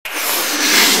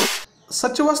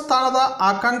ಸಚಿವ ಸ್ಥಾನದ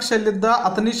ಆಕಾಂಕ್ಷೆಯಲ್ಲಿದ್ದ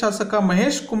ಅಥಣಿ ಶಾಸಕ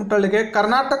ಮಹೇಶ್ ಕುಮಟಳ್ಳಿಗೆ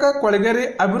ಕರ್ನಾಟಕ ಕೊಳಗೇರಿ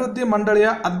ಅಭಿವೃದ್ಧಿ ಮಂಡಳಿಯ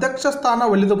ಅಧ್ಯಕ್ಷ ಸ್ಥಾನ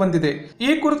ಒಲಿದು ಬಂದಿದೆ.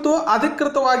 ಈ ಕುರಿತು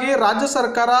ಅಧಿಕೃತವಾಗಿ ರಾಜ್ಯ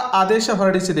ಸರ್ಕಾರ ಆದೇಶ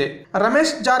ಹೊರಡಿಸಿದೆ.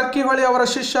 ರಮೇಶ್ ಜಾರಕಿಹೊಳಿ ಅವರ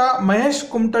ಶಿಷ್ಯ ಮಹೇಶ್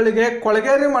ಕುಮಟಳ್ಳಿಗೆ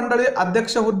ಕೊಳಗೇರಿ ಮಂಡಳಿ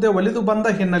ಅಧ್ಯಕ್ಷ ಹುದ್ದೆ ಒಲಿದು ಬಂದ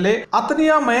ಹಿನ್ನೆಲೆ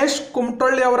ಅಥಣಿಯ ಮಹೇಶ್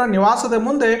ಕುಮಟಳ್ಳಿ ಅವರ ನಿವಾಸದ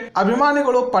ಮುಂದೆ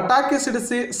ಅಭಿಮಾನಿಗಳು ಪಟಾಕಿ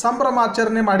ಸಿಡಿಸಿ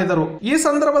ಸಂಭ್ರಮಾಚರಣೆ ಮಾಡಿದರು. ಈ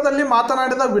ಸಂದರ್ಭದಲ್ಲಿ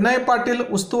ಮಾತನಾಡಿದ ವಿನಯ್ ಪಾಟೀಲ್,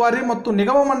 ಉಸ್ತುವಾರಿ ಮತ್ತು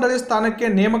ನಿಗಮ ಮಂಡಳಿ ಸ್ಥಾನಕ್ಕೆ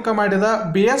ನೇಮಕ ಮಾಡಿದ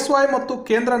ಬಿಎಸ್ವೈ ಮತ್ತು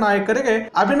ಕೇಂದ್ರ ನಾಯಕರಿಗೆ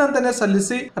ಅಭಿನಂದನೆ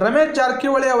ಸಲ್ಲಿಸಿ ರಮೇಶ್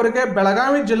ಜಾರಕಿಹೊಳಿ ಅವರಿಗೆ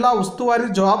ಬೆಳಗಾವಿ ಜಿಲ್ಲಾ ಉಸ್ತುವಾರಿ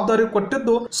ಜವಾಬ್ದಾರಿ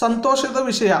ಕೊಟ್ಟಿದ್ದು ಸಂತೋಷದ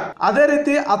ವಿಷಯ. ಅದೇ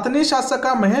ರೀತಿ ಅಥಣಿ ಶಾಸಕ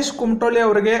ಮಹೇಶ್ ಕುಮಟಳ್ಳಿ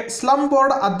ಅವರಿಗೆ ಸ್ಲಂ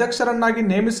ಬೋರ್ಡ್ ಅಧ್ಯಕ್ಷರನ್ನಾಗಿ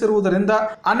ನೇಮಿಸಿರುವುದರಿಂದ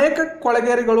ಅನೇಕ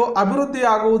ಕೊಳಗೇರಿಗಳು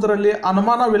ಅಭಿವೃದ್ಧಿಯಾಗುವುದರಲ್ಲಿ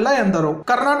ಅನುಮಾನವಿಲ್ಲ ಎಂದರು.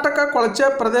 ಕರ್ನಾಟಕ ಕೊಳಚೆ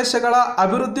ಪ್ರದೇಶಗಳ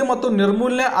ಅಭಿವೃದ್ಧಿ ಮತ್ತು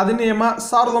ನಿರ್ಮೂಲನೆ ಅಧಿನಿಯಮ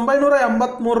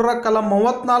 1983ರ ಕಲಂ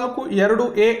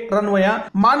 34(2)(a) ರನ್ವಯ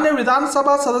ಮಾನ್ಯ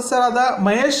ವಿಧಾನಸಭಾ ಸದಸ್ಯರಾದ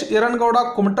ಮಹೇಶ್ ಈರನಗೌಡ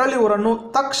ಕುಮಟಳ್ಳಿ ಅವರನ್ನು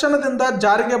ತಕ್ಷಣದಿಂದ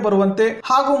ಜಾರಿಗೆ ಬರುವಂತೆ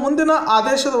ಹಾಗೂ ಮುಂದಿನ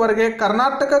ಆದೇಶದವರೆಗೆ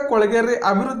ಕರ್ನಾಟಕ ಕೊಳಗೇರಿ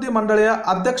ಅಭಿವೃದ್ಧಿ ಮಂಡಳಿಯ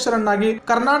ಅಧ್ಯಕ್ಷರನ್ನಾಗಿ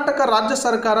ಕರ್ನಾಟಕ ರಾಜ್ಯ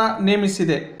ಸರ್ಕಾರ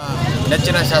ನೇಮಿಸಿದೆ.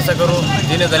 ನೆಚ್ಚಿನ ಶಾಸಕರು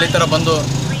ದೀನ ದಲಿತರ ಬಂದು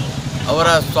ಅವರ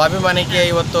ಸ್ವಾಭಿಮಾನಕ್ಕೆ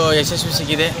ಇವತ್ತು ಯಶಸ್ವಿ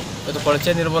ಸಿಕ್ಕಿದೆ. ಇವತ್ತು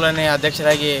ಕೊಳಚೆ ನಿರ್ಮೂಲನೆ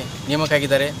ಅಧ್ಯಕ್ಷರಾಗಿ ನೇಮಕ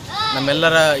ಆಗಿದ್ದಾರೆ.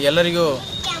 ಎಲ್ಲರಿಗೂ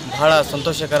ಬಹಳ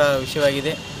ಸಂತೋಷಕರ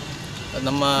ವಿಷಯವಾಗಿದೆ.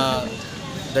 ನಮ್ಮ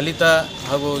ದಲಿತ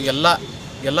ಹಾಗೂ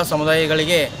ಎಲ್ಲ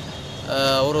ಸಮುದಾಯಗಳಿಗೆ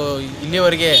ಅವರು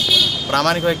ಇಲ್ಲಿವರೆಗೆ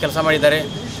ಪ್ರಾಮಾಣಿಕವಾಗಿ ಕೆಲಸ ಮಾಡಿದ್ದಾರೆ.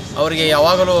 ಅವರಿಗೆ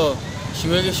ಯಾವಾಗಲೂ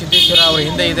ಶಿವಯೋಗಿ ಸಿದ್ದೇಶ್ವರ ಅವರ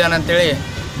ಹಿಂದೆ ಇದ್ದಾನೆ ಅಂತೇಳಿ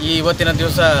ಇವತ್ತಿನ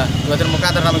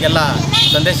ಮುಖಾಂತರ ನಮಗೆಲ್ಲ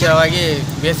ಸಂದೇಶವಾಗಿ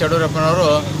BS ಯಡಿಯೂರಪ್ಪನವರು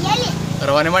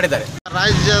ರವಾನೆ ಮಾಡಿದ್ದಾರೆ.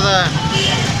 ರಾಜ್ಯದ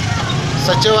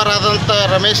ಸಚಿವರಾದಂಥ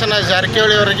ರಮೇಶ್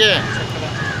ಜಾರಕಿಹೊಳಿ ಅವರಿಗೆ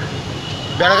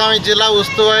ಬೆಳಗಾವಿ ಜಿಲ್ಲಾ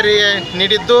ಉಸ್ತುವಾರಿ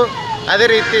ನೀಡಿದ್ದು, ಅದೇ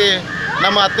ರೀತಿ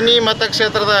ನಮ್ಮ ಅಥಣಿ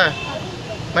ಮತಕ್ಷೇತ್ರದ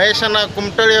ಮಹೇಶ್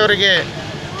ಕುಮಟಳ್ಳಿ ಅವರಿಗೆ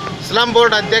ಸ್ಲಂ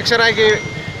ಬೋರ್ಡ್ ಅಧ್ಯಕ್ಷರಾಗಿ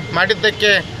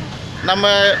ಮಾಡಿದ್ದಕ್ಕೆ ನಮ್ಮ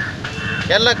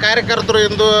ಎಲ್ಲ ಕಾರ್ಯಕರ್ತರು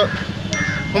ಇಂದು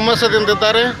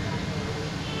ಹುಮ್ಮಸ್ಸದಿಂದಿದ್ದಾರೆ.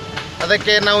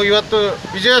 ಅದಕ್ಕೆ ನಾವು ಇವತ್ತು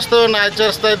ವಿಜಯೋತ್ಸವವನ್ನು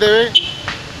ಆಚರಿಸ್ತಾ ಇದ್ದೇವೆ.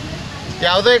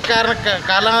 ಯಾವುದೇ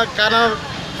ಕಾರಣ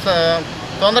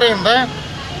ತೊಂದರೆಯಿಂದ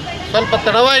ಸ್ವಲ್ಪ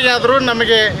ತಡವಾಗಿ ಆದರೂ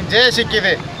ನಮಗೆ ಜಯ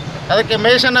ಸಿಕ್ಕಿದೆ. ಅದಕ್ಕೆ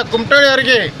ಮಹೇಶ್ ಕುಮಟಳ್ಳಿ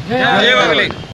ಅವರಿಗೆ